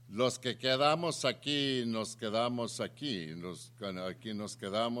Los que quedamos aquí, nos quedamos aquí. Aquí nos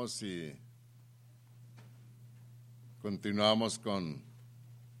quedamos y continuamos con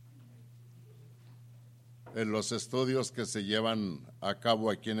los estudios que se llevan a cabo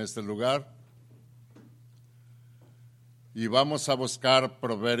aquí en este lugar. Y vamos a buscar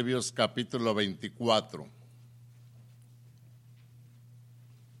Proverbios capítulo 24.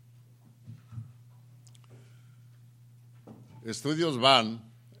 Estudios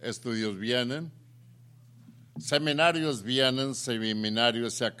van, estudios vienen, seminarios vienen,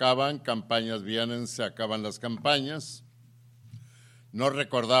 seminarios se acaban, campañas vienen, se acaban las campañas. No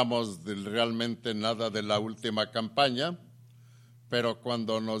recordamos realmente nada de la última campaña, pero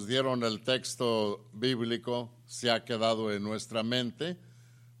cuando nos dieron el texto bíblico se ha quedado en nuestra mente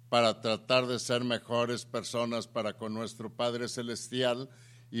para tratar de ser mejores personas para con nuestro Padre Celestial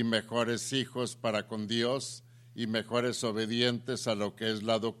y mejores hijos para con Dios y mejores obedientes a lo que es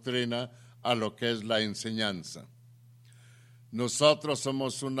la doctrina, a lo que es la enseñanza. Nosotros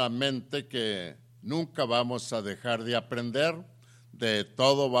somos una mente que nunca vamos a dejar de aprender, de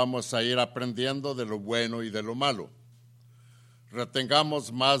todo vamos a ir aprendiendo, de lo bueno y de lo malo.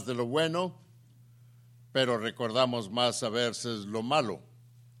 Retengamos más de lo bueno, pero recordamos más a veces lo malo.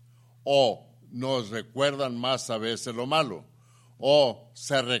 O nos recuerdan más a veces lo malo. O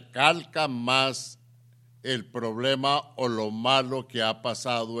se recalca más el problema o lo malo que ha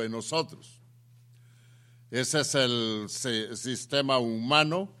pasado en nosotros. Ese es el sistema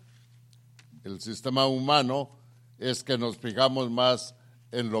humano. El sistema humano es que nos fijamos más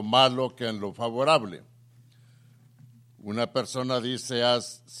en lo malo que en lo favorable. Una persona dice,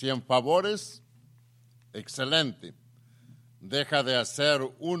 haz 100 favores, excelente. Deja de hacer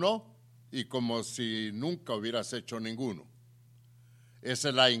uno y como si nunca hubieras hecho ninguno. Esa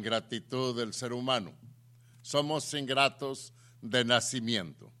es la ingratitud del ser humano. Somos ingratos de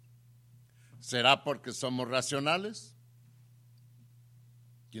nacimiento. ¿Será porque somos racionales?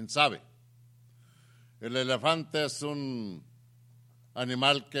 ¿Quién sabe? El elefante es un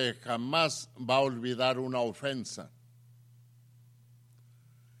animal que jamás va a olvidar una ofensa.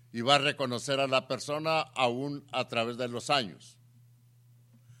 Y va a reconocer a la persona aún a través de los años.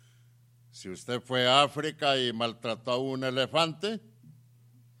 Si usted fue a África y maltrató a un elefante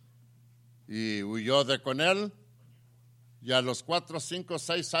y huyó de con él, y a los 4, 5,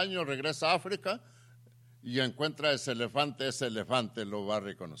 6 años regresa a África y encuentra ese elefante lo va a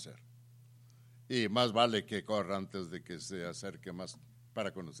reconocer. Y más vale que corra antes de que se acerque más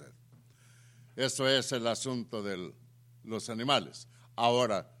para conocer. Eso es el asunto de los animales.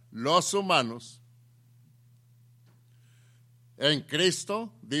 Ahora, los humanos, en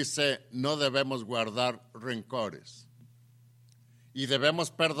Cristo, dice, no debemos guardar rencores y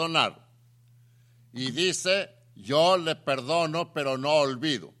debemos perdonar. Y dice, yo le perdono, pero no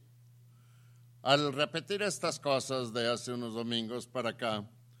olvido. Al repetir estas cosas de hace unos domingos para acá,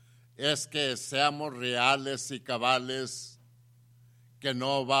 es que seamos reales y cabales, que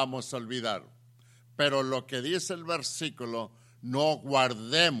no vamos a olvidar. Pero lo que dice el versículo, no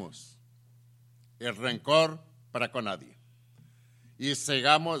guardemos el rencor para con nadie. Y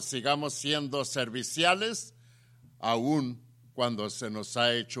sigamos siendo serviciales aun cuando se nos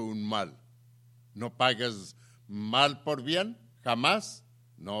ha hecho un mal. No pagues mal por bien, jamás.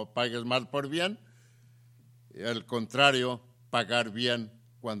 No pagues mal por bien. Al contrario, pagar bien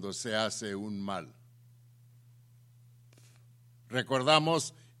cuando se hace un mal.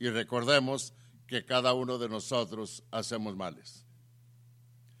 Recordemos que cada uno de nosotros hacemos males.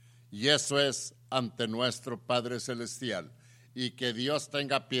 Y eso es ante nuestro Padre Celestial. Y que Dios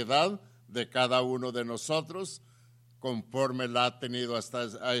tenga piedad de cada uno de nosotros conforme la ha tenido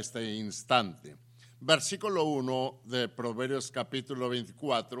hasta este instante. Versículo 1 de Proverbios capítulo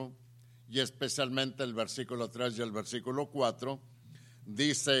 24, y especialmente el versículo 3 y el versículo 4,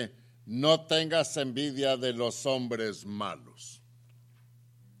 dice, no tengas envidia de los hombres malos.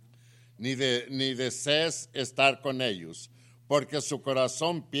 Ni desees estar con ellos, porque su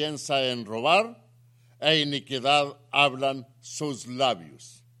corazón piensa en robar, e iniquidad hablan sus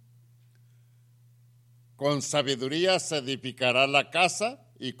labios. Con sabiduría se edificará la casa,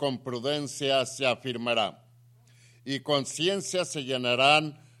 y con prudencia se afirmará. Y con ciencia se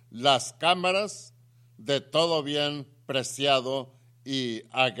llenarán las cámaras de todo bien preciado y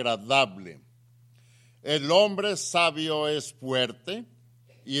agradable. El hombre sabio es fuerte,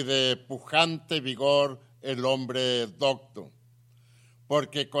 y de pujante vigor el hombre docto.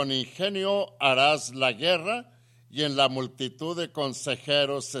 Porque con ingenio harás la guerra, y en la multitud de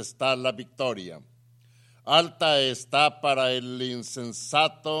consejeros está la victoria. Alta está para el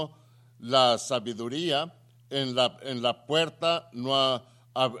insensato la sabiduría, en la puerta no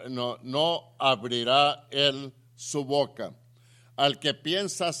no abrirá él su boca. Al que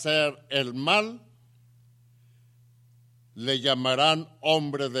piensa hacer el mal, le llamarán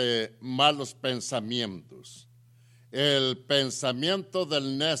hombre de malos pensamientos. El pensamiento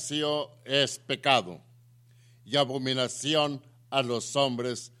del necio es pecado, y abominación a los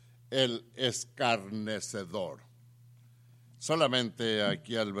hombres el escarnecedor. Solamente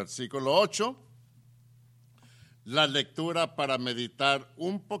aquí al versículo 8, la lectura para meditar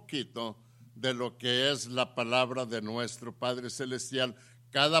un poquito de lo que es la palabra de nuestro Padre Celestial.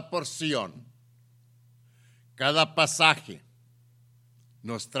 Cada porción, cada pasaje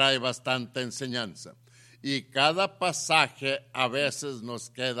nos trae bastante enseñanza, y cada pasaje a veces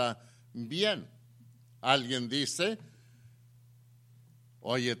nos queda bien. Alguien dice: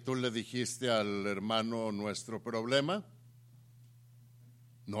 oye, ¿tú le dijiste al hermano nuestro problema?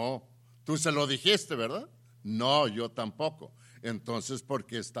 No. ¿Tú se lo dijiste, verdad? No, yo tampoco. Entonces, ¿por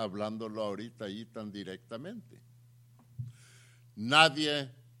qué está hablándolo ahorita ahí tan directamente?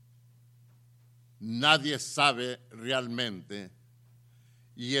 Nadie sabe realmente,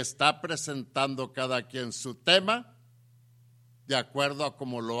 y está presentando cada quien su tema de acuerdo a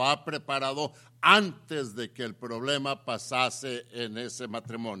cómo lo ha preparado antes de que el problema pasase en ese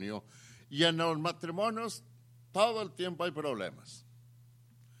matrimonio. Y en los matrimonios todo el tiempo hay problemas.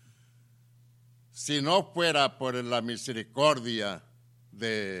 Si no fuera por la misericordia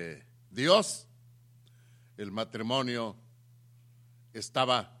de Dios, el matrimonio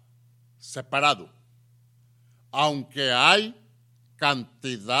estaba separado. Aunque hay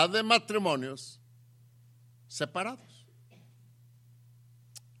cantidad de matrimonios separados.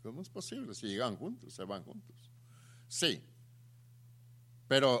 ¿Cómo es posible? Si llegan juntos, se van juntos. Sí,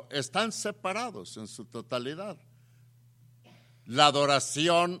 pero están separados en su totalidad. La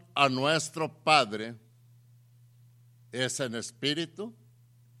adoración a nuestro Padre es en espíritu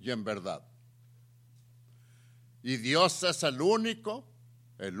y en verdad. Y Dios es el único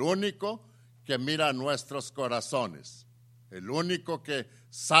que mira nuestros corazones, el único que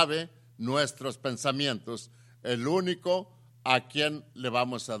sabe nuestros pensamientos, el único a quien le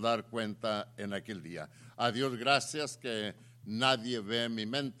vamos a dar cuenta en aquel día. A Dios gracias que nadie ve mi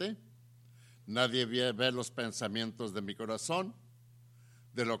mente, nadie ve los pensamientos de mi corazón.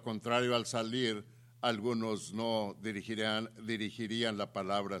 De lo contrario, al salir, algunos no dirigirían la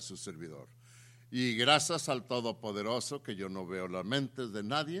palabra a su servidor. Y gracias al Todopoderoso que yo no veo las mentes de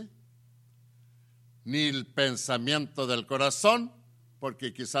nadie, ni el pensamiento del corazón,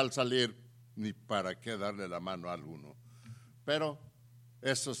 porque quizá al salir ni para qué darle la mano a alguno. Pero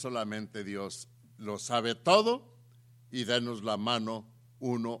eso solamente Dios lo sabe todo, y denos la mano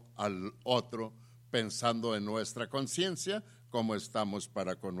uno al otro, pensando en nuestra conciencia, cómo estamos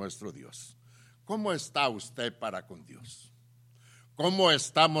para con nuestro Dios. ¿Cómo está usted para con Dios? ¿Cómo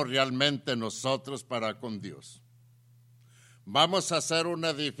estamos realmente nosotros para con Dios? Vamos a hacer un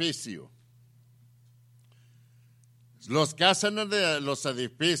edificio. Los que hacen los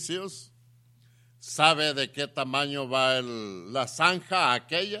edificios, ¿sabe de qué tamaño va la zanja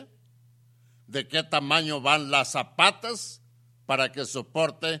aquella? ¿De qué tamaño van las zapatas para que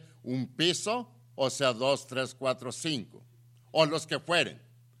soporte un piso? O sea, 2, 3, 4, 5. O los que fueren.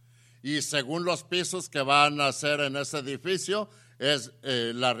 Y según los pisos que van a hacer en ese edificio, es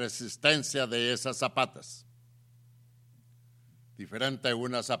la resistencia de esas zapatas. Diferente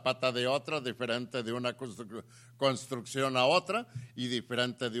una zapata de otra, diferente de una construcción a otra, y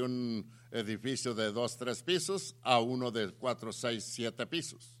diferente de un edificio de 2, 3 pisos a uno de 4, 6, 7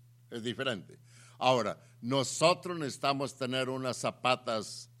 pisos. Es diferente. Ahora, nosotros necesitamos tener unas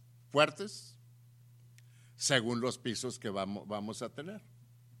zapatas fuertes según los pisos que vamos a tener.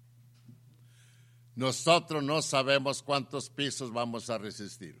 Nosotros no sabemos cuántos pisos vamos a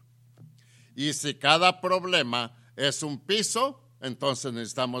resistir. Y si cada problema es un piso, entonces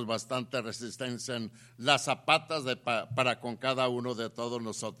necesitamos bastante resistencia en las zapatas para con cada uno de todos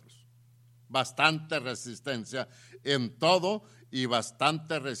nosotros. Bastante resistencia en todo y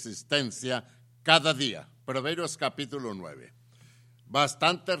bastante resistencia cada día. Proverbios capítulo 9.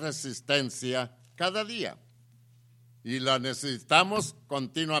 Bastante resistencia cada día. Y la necesitamos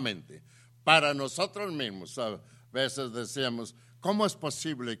continuamente. Para nosotros mismos, a veces decíamos, ¿cómo es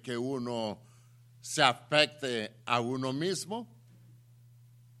posible que uno se afecte a uno mismo?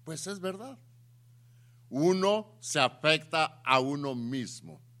 Pues es verdad. Uno se afecta a uno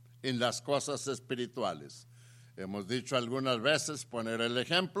mismo en las cosas espirituales. Hemos dicho algunas veces, poner el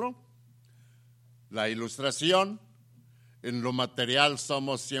ejemplo, la ilustración. En lo material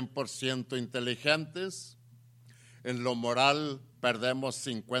somos 100% inteligentes. En lo moral perdemos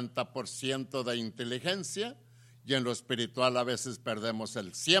 50% de inteligencia, y en lo espiritual a veces perdemos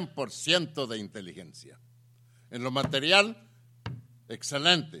el 100% de inteligencia. En lo material,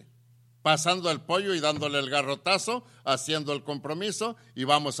 excelente. Pasando el pollo y dándole el garrotazo, haciendo el compromiso y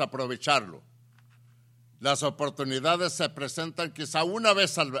vamos a aprovecharlo. Las oportunidades se presentan quizá una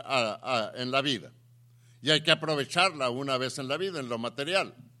vez en la vida y hay que aprovecharla una vez en la vida, en lo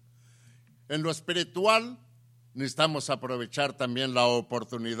material. En lo espiritual necesitamos aprovechar también la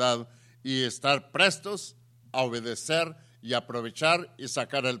oportunidad y estar prestos a obedecer y aprovechar y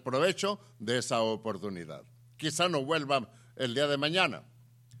sacar el provecho de esa oportunidad. Quizá no vuelva el día de mañana.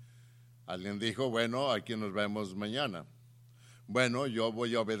 Alguien dijo, bueno, aquí nos vemos mañana. Bueno, yo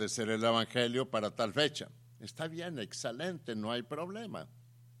voy a obedecer el evangelio para tal fecha. Está bien, excelente, no hay problema.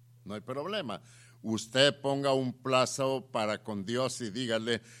 No hay problema. Usted ponga un plazo para con Dios y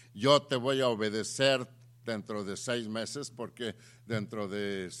dígale, yo te voy a obedecer dentro de 6 meses porque dentro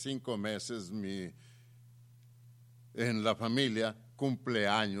de 5 meses en la familia cumple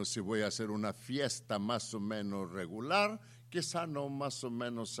años y voy a hacer una fiesta más o menos regular, quizá no más o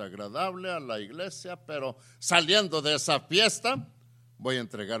menos agradable a la iglesia, pero saliendo de esa fiesta voy a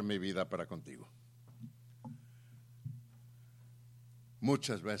entregar mi vida para contigo.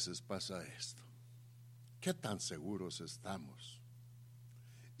 Muchas veces pasa esto. ¿Qué tan seguros estamos?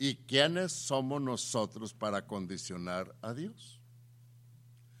 ¿Y quiénes somos nosotros para condicionar a Dios?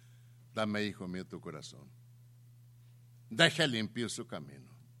 Dame, hijo mío, tu corazón. Deje limpio su camino.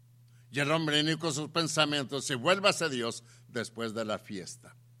 Y el hombre ni con sus pensamientos se vuelva hacia Dios después de la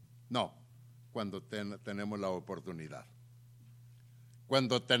fiesta. No, cuando tenemos la oportunidad.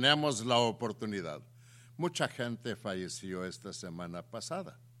 Cuando tenemos la oportunidad. Mucha gente falleció esta semana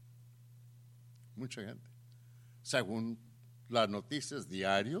pasada. Mucha gente. Según las noticias,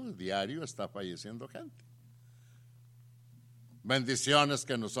 diario está falleciendo gente. Bendiciones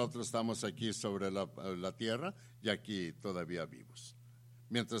que nosotros estamos aquí sobre la tierra y aquí todavía vivos.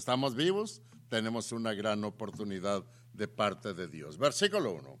 Mientras estamos vivos, tenemos una gran oportunidad de parte de Dios.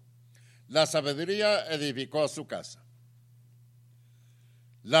 Versículo 1. La sabiduría edificó su casa.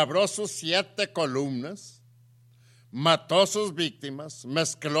 Labró sus 7 columnas, mató sus víctimas,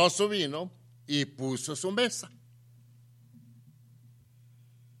 mezcló su vino y puso su mesa.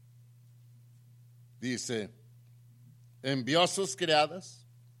 Dice, envió sus criadas,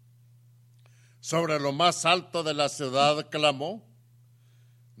 sobre lo más alto de la ciudad clamó,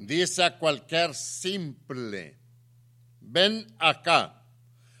 dice a cualquier simple, ven acá,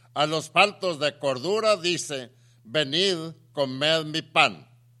 a los faltos de cordura dice, venid, comed mi pan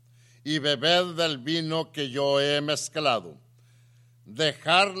y bebed del vino que yo he mezclado,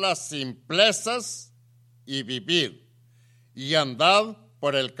 dejar las simplezas y vivir, y andad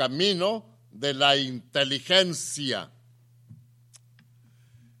por el camino de la inteligencia.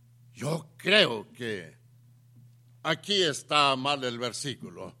 Yo creo que aquí está mal el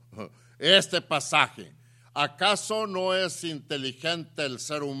versículo, este pasaje. ¿Acaso no es inteligente el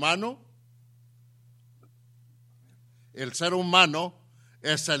ser humano? El ser humano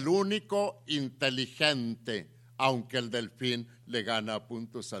es el único inteligente, aunque el delfín le gana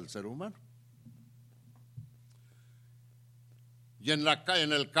puntos al ser humano. Y en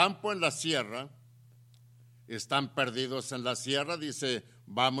el campo, en la sierra, están perdidos en la sierra, dice,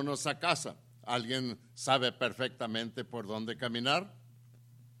 vámonos a casa. ¿Alguien sabe perfectamente por dónde caminar?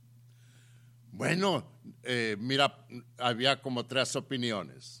 Bueno, mira, había como 3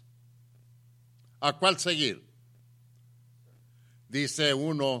 opiniones. ¿A cuál seguir? Dice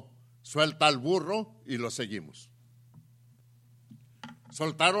uno, suelta al burro y lo seguimos.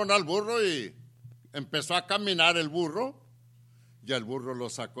 Soltaron al burro y empezó a caminar el burro y el burro lo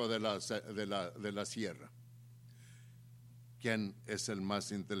sacó de la sierra. ¿Quién es el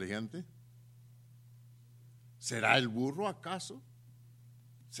más inteligente? ¿Será el burro acaso?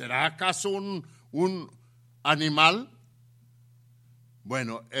 ¿Será acaso un animal?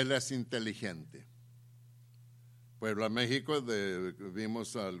 Bueno, él es inteligente. Puebla, México,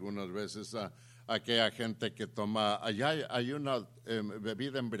 vimos algunas veces a aquella gente que toma, allá hay una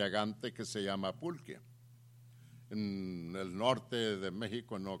bebida embriagante que se llama pulque. En el norte de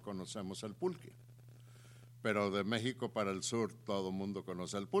México no conocemos el pulque, pero de México para el sur todo el mundo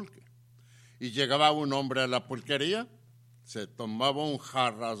conoce el pulque. Y llegaba un hombre a la pulquería, se tomaba un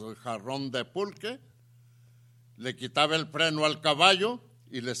jarrón de pulque, le quitaba el freno al caballo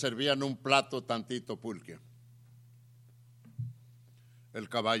y le servían un plato tantito pulque. El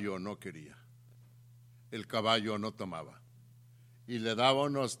caballo no quería, el caballo no tomaba y le daba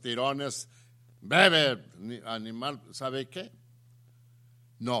unos tirones, bebe, animal, ¿sabe qué?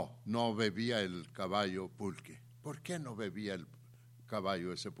 No bebía el caballo pulque. ¿Por qué no bebía el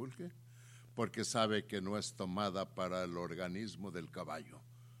caballo ese pulque? porque sabe que no es tomada para el organismo del caballo.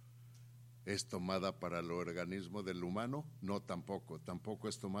 ¿Es tomada para el organismo del humano? No, tampoco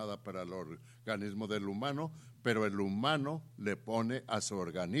es tomada para el organismo del humano, pero el humano le pone a su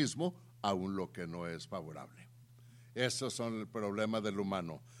organismo aún lo que no es favorable. Esos son el problema del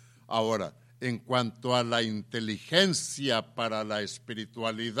humano. Ahora, en cuanto a la inteligencia para la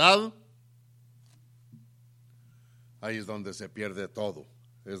espiritualidad, ahí es donde se pierde todo,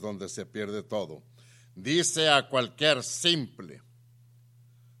 Dice a cualquier simple,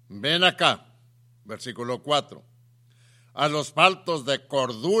 ven acá, versículo 4, a los faltos de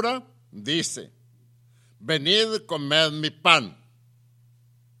cordura, dice, venid, comed mi pan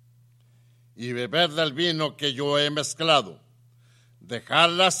y beber del vino que yo he mezclado,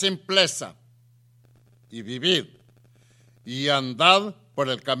 dejad la simpleza y vivid, y andad por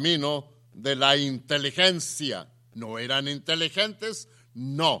el camino de la inteligencia. ¿No eran inteligentes?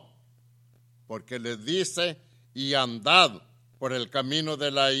 No, porque les dice, y andad por el camino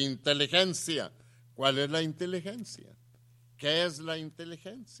de la inteligencia. ¿Cuál es la inteligencia? ¿Qué es la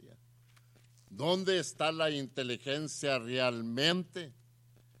inteligencia? ¿Dónde está la inteligencia realmente?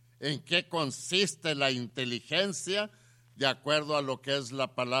 ¿En qué consiste la inteligencia de acuerdo a lo que es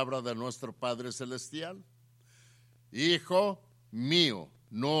la palabra de nuestro Padre Celestial? Hijo mío,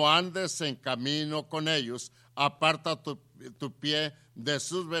 no andes en camino con ellos, aparta tu pie de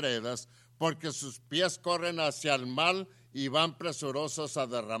sus veredas, porque sus pies corren hacia el mal y van presurosos a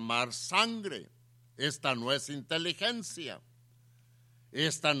derramar sangre. Esta no es inteligencia.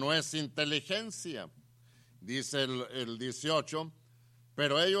 Dice el 18,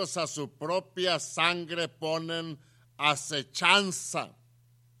 pero ellos a su propia sangre ponen acechanzas,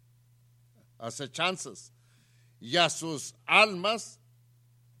 y a sus almas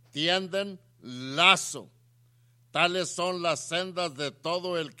tienden lazo. Tales son las sendas de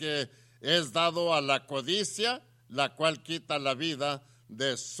todo el que es dado a la codicia, la cual quita la vida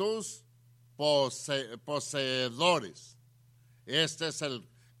de sus poseedores. Este es el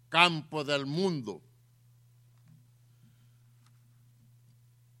campo del mundo.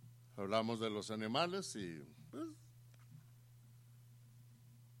 Hablamos de los animales y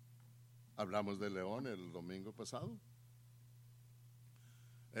hablamos del león el domingo pasado.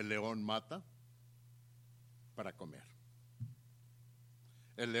 El león mata para comer.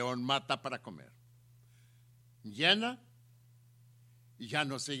 Llena y ya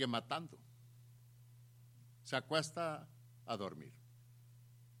no sigue matando. Se acuesta a dormir.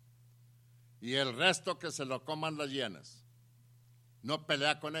 Y el resto que se lo coman las hienas. No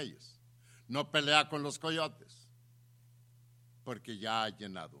pelea con ellos. No pelea con los coyotes. Porque ya ha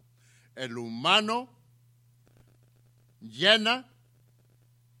llenado. El humano llena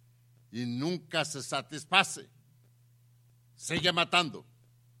y nunca se satisface. Sigue matando.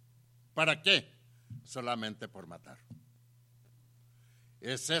 ¿Para qué? Solamente por matar.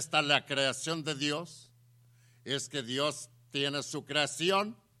 ¿Es esta la creación de Dios? Es que Dios tiene su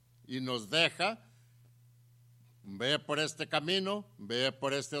creación y nos deja, ve por este camino, ve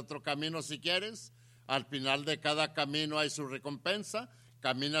por este otro camino si quieres. Al final de cada camino hay su recompensa.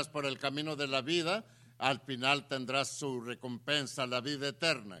 Caminas por el camino de la vida, al final tendrás su recompensa, la vida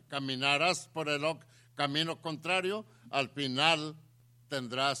eterna. Caminarás por el camino contrario, al final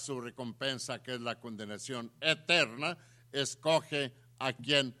tendrás su recompensa, que es la condenación eterna. Escoge a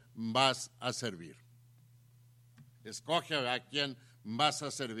quién vas a servir. Escoge a quién vas a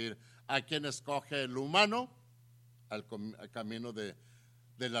servir. ¿A quién escoge el humano? Al camino de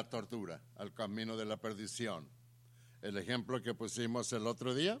la tortura, al camino de la perdición. El ejemplo que pusimos el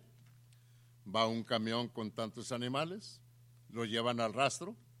otro día, va un camión con tantos animales, lo llevan al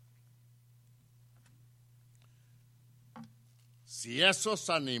rastro. Si esos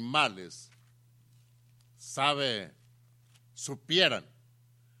animales supieran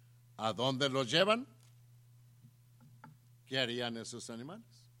a dónde los llevan, ¿qué harían esos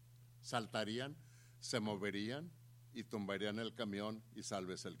animales? Saltarían, se moverían y tumbarían el camión y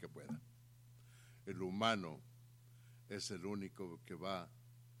sálvese el que pueda. El humano es el único que va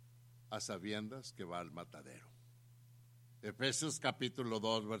a sabiendas, que va al matadero. Efesios capítulo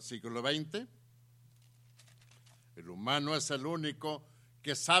 2, versículo 20. El humano es el único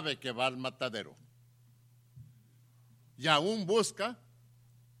que sabe que va al matadero. Y aún busca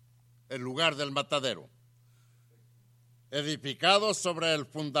el lugar del matadero. Edificado sobre el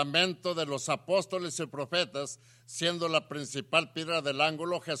fundamento de los apóstoles y profetas, siendo la principal piedra del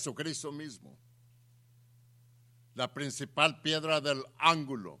ángulo Jesucristo mismo. La principal piedra del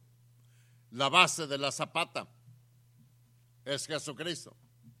ángulo, la base de la zapata, es Jesucristo.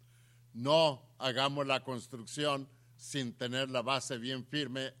 No hagamos la construcción sin tener la base bien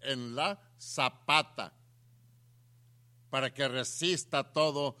firme en la zapata para que resista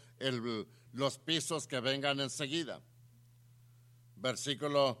todo los pisos que vengan enseguida.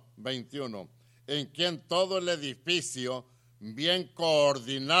 Versículo 21. En quien todo el edificio bien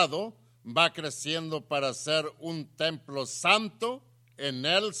coordinado va creciendo para ser un templo santo en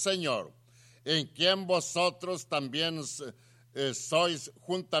el Señor, en quien vosotros también sois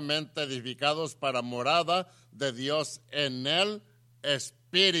juntamente edificados para morada de Dios en el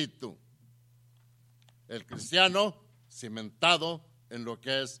Espíritu. El cristiano cimentado en lo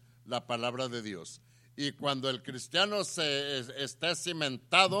que es la palabra de Dios. Y cuando el cristiano esté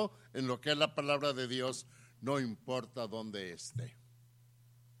cimentado en lo que es la palabra de Dios, no importa dónde esté.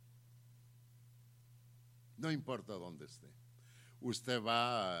 No importa dónde esté. Usted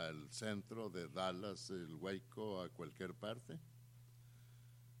va al centro de Dallas, el Waco, a cualquier parte,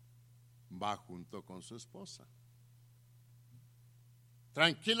 va junto con su esposa.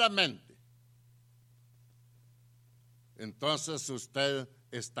 Tranquilamente. Entonces usted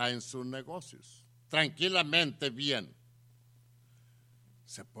está en sus negocios. Tranquilamente bien.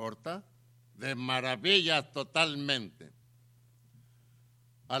 Se porta de maravilla totalmente.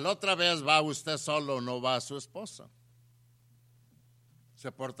 A la otra vez va usted solo, no va a su esposa.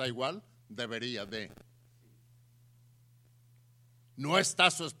 ¿Se porta igual? Debería de. No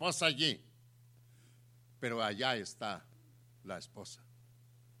está su esposa allí, pero allá está la esposa.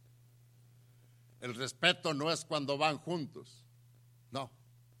 El respeto no es cuando van juntos, no.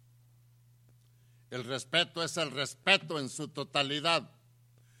 El respeto es el respeto en su totalidad.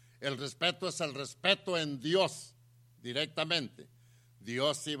 El respeto es el respeto en Dios directamente.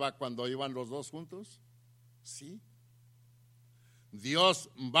 ¿Dios iba cuando iban los dos juntos? Sí. ¿Dios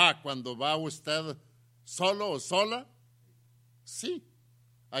va cuando va usted solo o sola? Sí.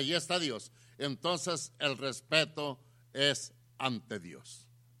 Ahí está Dios. Entonces el respeto es ante Dios.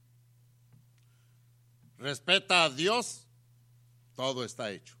 Respeta a Dios, todo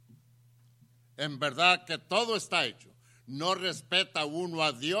está hecho. En verdad que todo está hecho. No respeta uno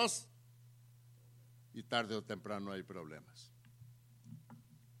a Dios y tarde o temprano hay problemas.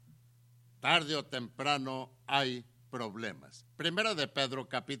 Tarde o temprano hay problemas. Primera de Pedro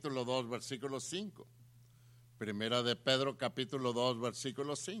capítulo 2 versículo 5. Primera de Pedro capítulo 2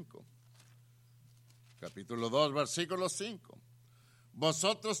 versículo 5. Capítulo 2 versículo 5.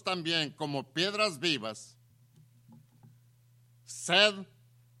 Vosotros también como piedras vivas, sed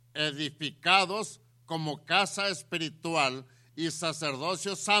edificados como casa espiritual y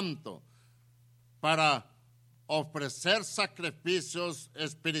sacerdocio santo para ofrecer sacrificios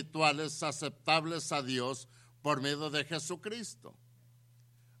espirituales aceptables a Dios por medio de Jesucristo.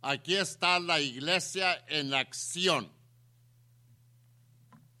 Aquí está la iglesia en acción.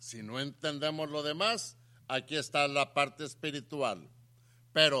 Si no entendemos lo demás, aquí está la parte espiritual.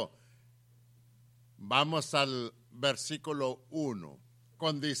 Pero vamos al versículo 1,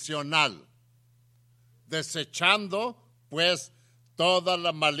 condicional. Desechando, pues, toda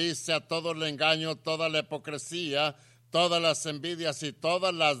la malicia, todo el engaño, toda la hipocresía, todas las envidias y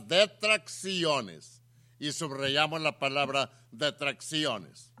todas las detracciones. Y subrayamos la palabra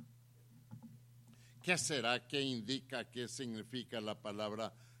detracciones. ¿Qué será? ¿Qué indica? ¿Qué significa la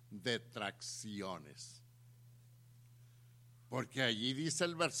palabra detracciones? Porque allí dice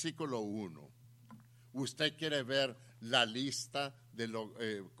el versículo 1. Usted quiere ver la lista de lo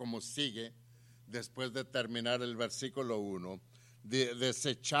como sigue después de terminar el versículo 1.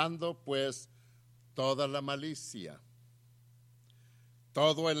 Desechando pues toda la malicia,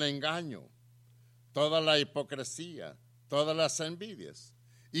 todo el engaño, toda la hipocresía, todas las envidias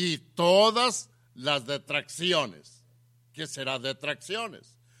y todas las detracciones. ¿Qué será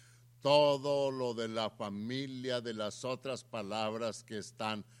detracciones? Todo lo de la familia, de las otras palabras que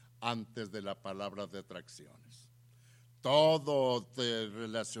están antes de la palabra detracciones. Todo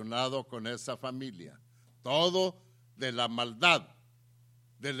relacionado con esa familia. Todo de la maldad,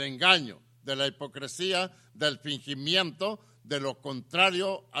 del engaño, de la hipocresía, del fingimiento, de lo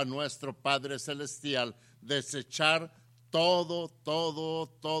contrario a nuestro Padre Celestial. Desechar todo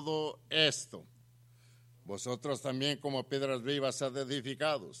esto. Vosotros también como piedras vivas sed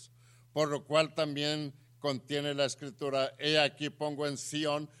edificados, por lo cual también contiene la Escritura: he aquí pongo en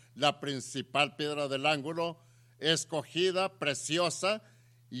Sión la principal piedra del ángulo, escogida, preciosa,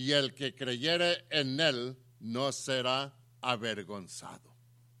 y el que creyere en él no será avergonzado.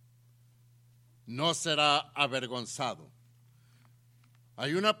 No será avergonzado.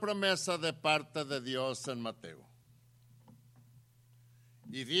 Hay una promesa de parte de Dios en Mateo.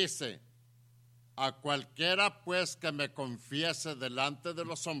 Y dice: a cualquiera pues que me confiese delante de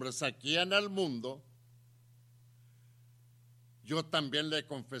los hombres aquí en el mundo, yo también le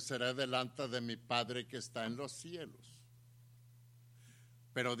confesaré delante de mi Padre que está en los cielos.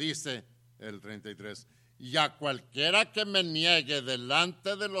 Pero dice el 33, y a cualquiera que me niegue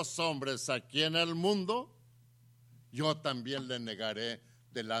delante de los hombres aquí en el mundo, yo también le negaré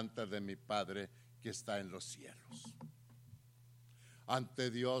delante de mi Padre que está en los cielos.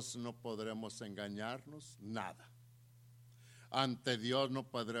 Ante Dios no podremos engañarnos nada. Ante Dios no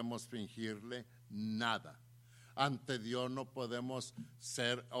podremos fingirle nada. Ante Dios no podemos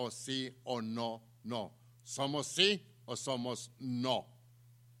ser o sí o no, no. Somos sí o somos no.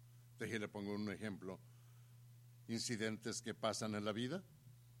 Le pongo un ejemplo. Incidentes que pasan en la vida.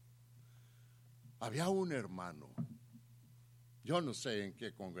 Había un hermano, yo no sé en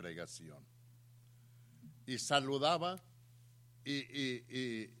qué congregación, y saludaba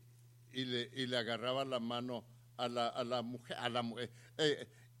y le agarraba la mano a la mujer.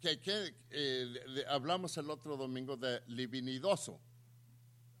 Hablamos el otro domingo de libidinoso.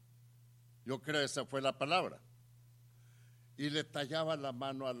 Yo creo que esa fue la palabra. Y le tallaba la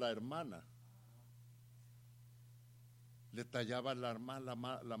mano a la hermana. Le tallaba la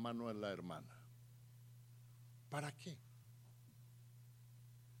mano a la hermana. ¿Para qué?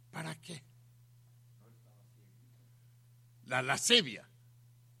 ¿Para qué? La lascivia.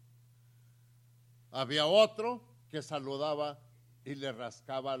 Había otro que saludaba y le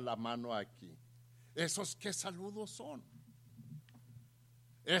rascaba la mano aquí. ¿Esos qué saludos son?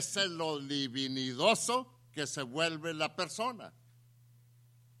 Es lo libidinoso que se vuelve la persona.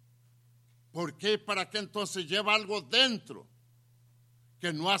 ¿Por qué? ¿Para qué entonces lleva algo dentro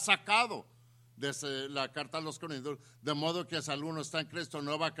que no ha sacado? Desde la carta a los Corintios, de modo que si alguno está en Cristo,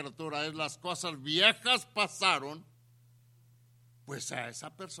 nueva criatura es, las cosas viejas pasaron, pues a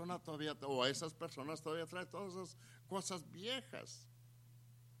esa persona todavía, o a esas personas todavía trae todas esas cosas viejas.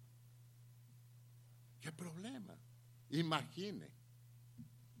 ¿Qué problema? Imagine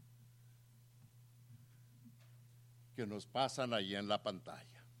que nos pasan ahí en la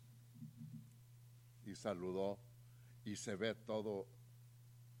pantalla y saludó y se ve todo.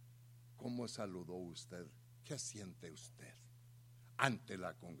 ¿Cómo saludó usted? ¿Qué siente usted ante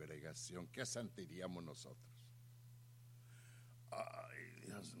la congregación? ¿Qué sentiríamos nosotros? Ay,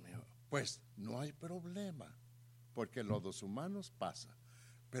 Dios mío. Pues no hay problema, porque los humanos pasa,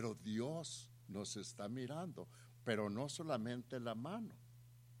 pero Dios nos está mirando, pero no solamente la mano.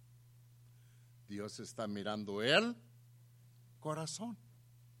 Dios está mirando el corazón.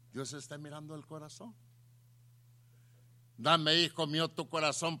 Dios está mirando el corazón. Dame, hijo mío, tu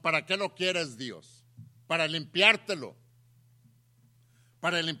corazón. ¿Para qué lo quieres, Dios? Para limpiártelo.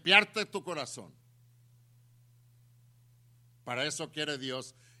 Para limpiarte tu corazón. Para eso quiere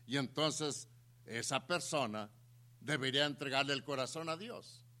Dios. Y entonces esa persona debería entregarle el corazón a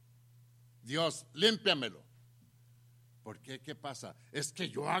Dios. Dios, límpiamelo. ¿Por qué? ¿Qué pasa? Es que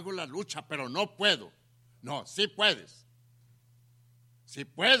yo hago la lucha, pero no puedo. No, sí puedes. Sí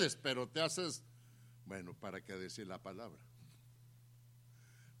puedes, pero te haces... Bueno, ¿para qué decir la palabra?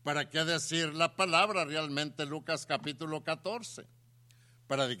 ¿Para qué decir la palabra realmente? Lucas capítulo 14.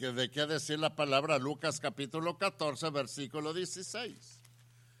 ¿De qué decir la palabra? Lucas capítulo 14, versículo 16.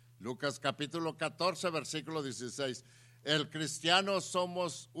 Lucas capítulo 14, versículo 16. El cristiano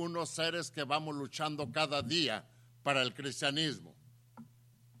somos unos seres que vamos luchando cada día para el cristianismo.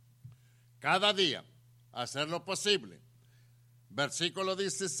 Cada día, hacer lo posible. Versículo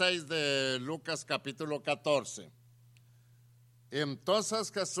 16 de Lucas capítulo 14.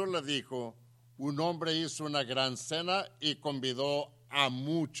 Entonces Jesús le dijo, un hombre hizo una gran cena y convidó a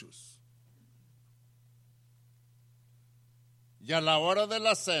muchos. Y a la hora de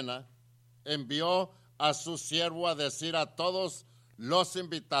la cena envió a su siervo a decir a todos los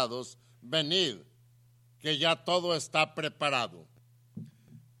invitados, venid, que ya todo está preparado.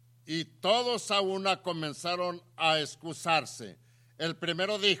 Y todos a una comenzaron a excusarse. El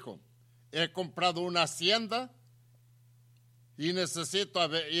primero dijo, he comprado una hacienda y necesito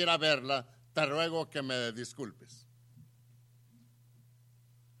ir a verla, te ruego que me disculpes.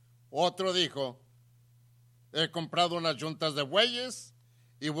 Otro dijo, he comprado unas yuntas de bueyes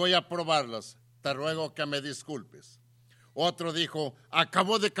y voy a probarlas, te ruego que me disculpes. Otro dijo,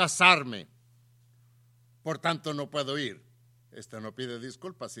 acabo de casarme, por tanto no puedo ir. No pide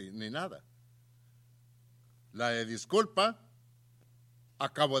disculpas ni nada. La de disculpa,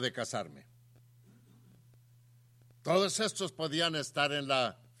 acabo de casarme. Todos estos podían estar en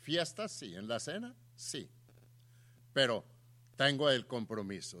la fiesta, sí, en la cena, sí. Pero tengo el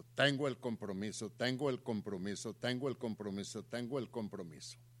compromiso.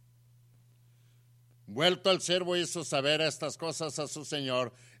 Vuelto el siervo hizo saber estas cosas a su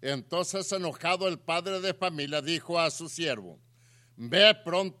señor. Entonces, enojado, el padre de familia dijo a su siervo, ve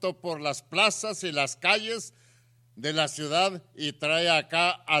pronto por las plazas y las calles de la ciudad y trae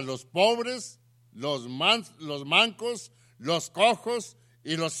acá a los pobres, los mancos, los cojos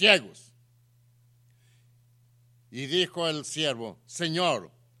y los ciegos. Y dijo el siervo: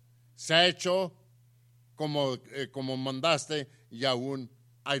 Señor, se ha hecho como mandaste, y aún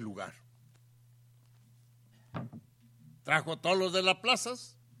hay lugar. Trajo todos los de las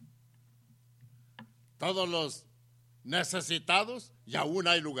plazas, todos los necesitados, y aún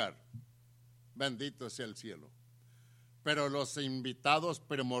hay lugar. Bendito sea el cielo. Pero los invitados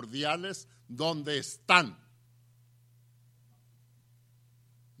primordiales, ¿dónde están?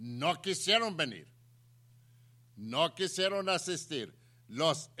 No quisieron venir, no quisieron asistir.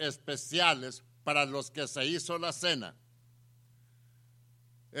 Los especiales, para los que se hizo la cena.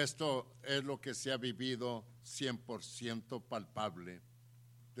 Esto es lo que se ha vivido 100% palpable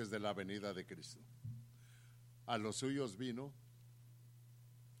desde la venida de Cristo. A los suyos vino,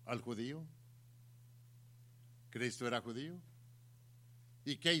 al judío. Cristo era judío.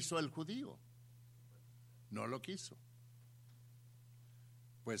 ¿Y qué hizo el judío? No lo quiso.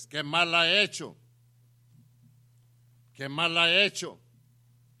 Pues qué mal ha hecho. ¿Qué mal ha hecho?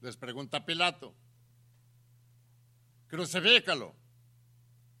 Les pregunta Pilato. Crucifícalo.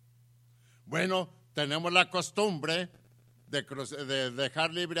 Bueno, tenemos la costumbre de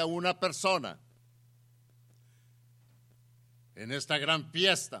dejar libre a una persona en esta gran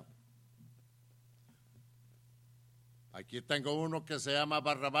fiesta. Aquí tengo uno que se llama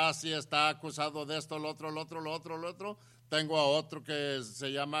Barrabás y está acusado de esto, lo otro. Tengo a otro que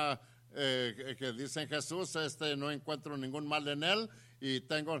se llama, que dicen Jesús, no encuentro ningún mal en él. Y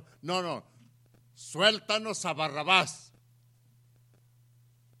tengo, no, suéltanos a Barrabás.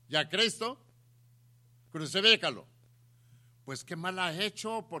 ¿Y a Cristo? Crucifícalo. Pues qué mal ha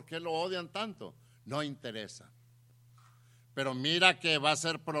hecho, ¿por qué lo odian tanto? No interesa. Pero mira que va a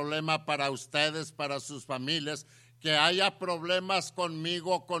ser problema para ustedes, para sus familias, que haya problemas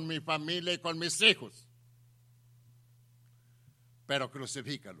conmigo, con mi familia y con mis hijos. Pero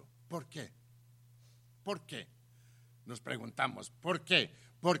crucifícalo. ¿Por qué? ¿Por qué? Nos preguntamos, ¿por qué?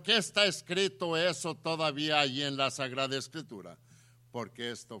 ¿Por qué está escrito eso todavía allí en la Sagrada Escritura?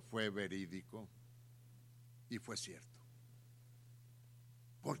 Porque esto fue verídico y fue cierto.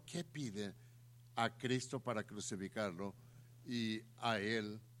 ¿Por qué pide a Cristo para crucificarlo y a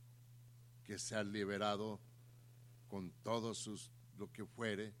Él que sea liberado con todos lo que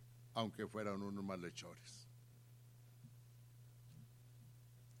fuere, aunque fueran unos malhechores?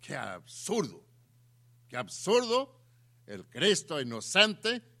 ¡Qué absurdo! ¡Qué absurdo! El Cristo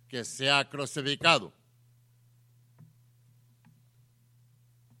inocente que sea crucificado.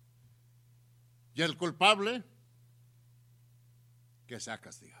 Y el culpable que sea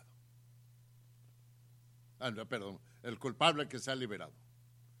castigado. El culpable que sea liberado.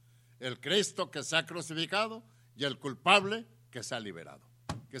 El Cristo que sea crucificado y el culpable que sea liberado.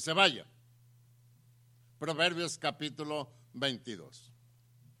 Que se vaya. Proverbios capítulo 22.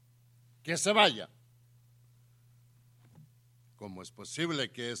 Que se vaya. ¿Cómo es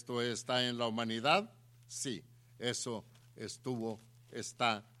posible que esto está en la humanidad? Sí, eso estuvo,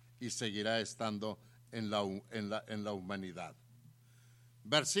 está y seguirá estando en la humanidad.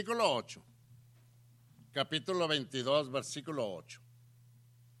 Versículo 8. Capítulo 22, versículo 8.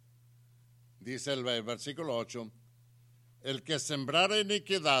 Dice el versículo 8: el que sembrara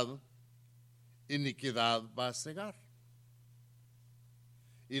iniquidad, iniquidad va a cegar.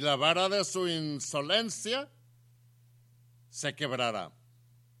 Y la vara de su insolencia se quebrará.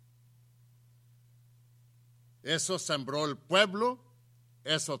 Eso sembró el pueblo,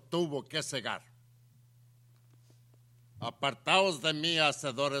 eso tuvo que cegar. Apartaos de mí,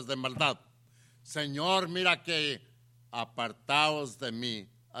 hacedores de maldad. Señor, mira que apartaos de mí,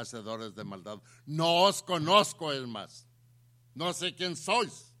 hacedores de maldad. No os conozco, es más. No sé quién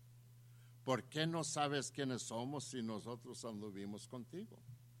sois. ¿Por qué no sabes quiénes somos si nosotros anduvimos contigo?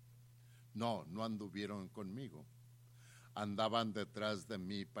 No, no anduvieron conmigo. Andaban detrás de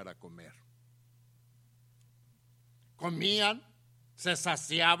mí para comer. Comían, se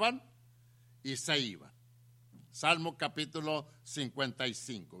saciaban y se iban. Salmo capítulo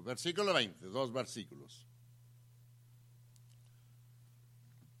 55, versículo 20, dos versículos.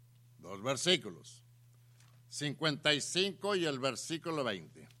 Dos versículos. 55 y el versículo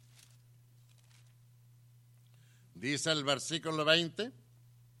 20. Dice el versículo 20,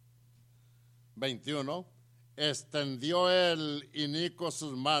 21. Extendió el inicuo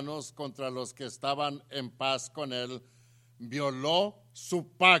sus manos contra los que estaban en paz con él, violó su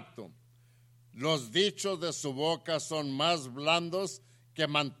pacto. Los dichos de su boca son más blandos que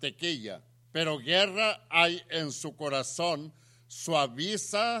mantequilla, pero guerra hay en su corazón.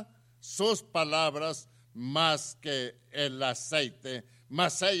 suaviza sus palabras más que el aceite,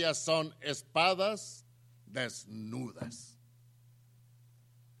 mas ellas son espadas desnudas.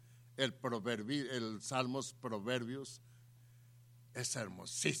 El Salmos Proverbios es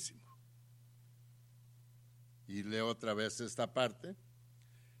hermosísimo. Y leo otra vez esta parte.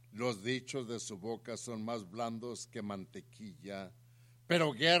 Los dichos de su boca son más blandos que mantequilla,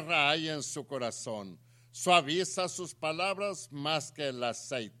 pero guerra hay en su corazón. Suaviza sus palabras más que el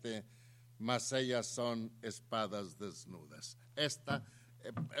aceite, mas ellas son espadas desnudas.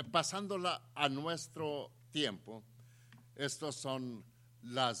 Pasándola a nuestro tiempo, estos son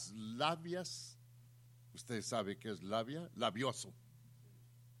las labias. Usted sabe qué es labia, labioso.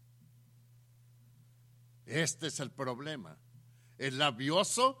 Este es el problema. El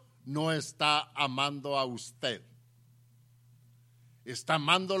labioso no está amando a usted. Está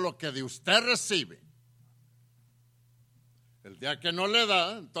amando lo que de usted recibe. El día que no le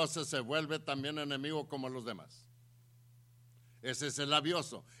da, entonces se vuelve también enemigo como los demás. Ese es el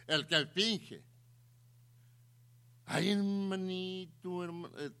labioso, el que finge. Ay, hermanito,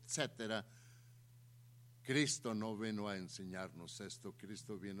 etcétera. Cristo no vino a enseñarnos esto.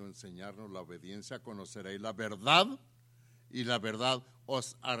 Cristo vino a enseñarnos la obediencia. Conoceréis la verdad y la verdad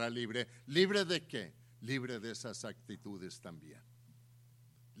os hará libre. ¿Libre de qué? Libre de esas actitudes también.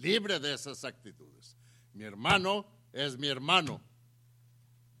 Libre de esas actitudes. Mi hermano es mi hermano,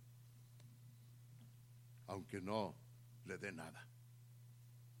 aunque no le dé nada.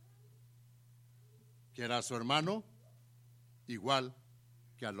 Quiera a su hermano igual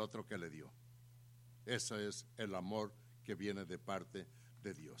que al otro que le dio. Ese es el amor que viene de parte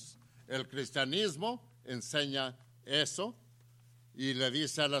de Dios. El cristianismo enseña eso y le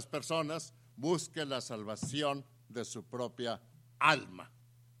dice a las personas: busque la salvación de su propia alma,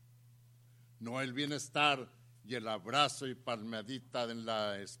 no el bienestar y el abrazo y palmadita en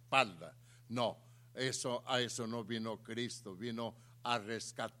la espalda. No, a eso no vino Cristo. Vino a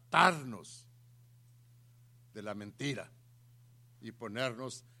rescatarnos de la mentira y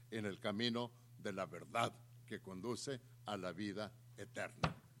ponernos en el camino de la verdad que conduce a la vida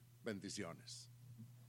eterna. Bendiciones.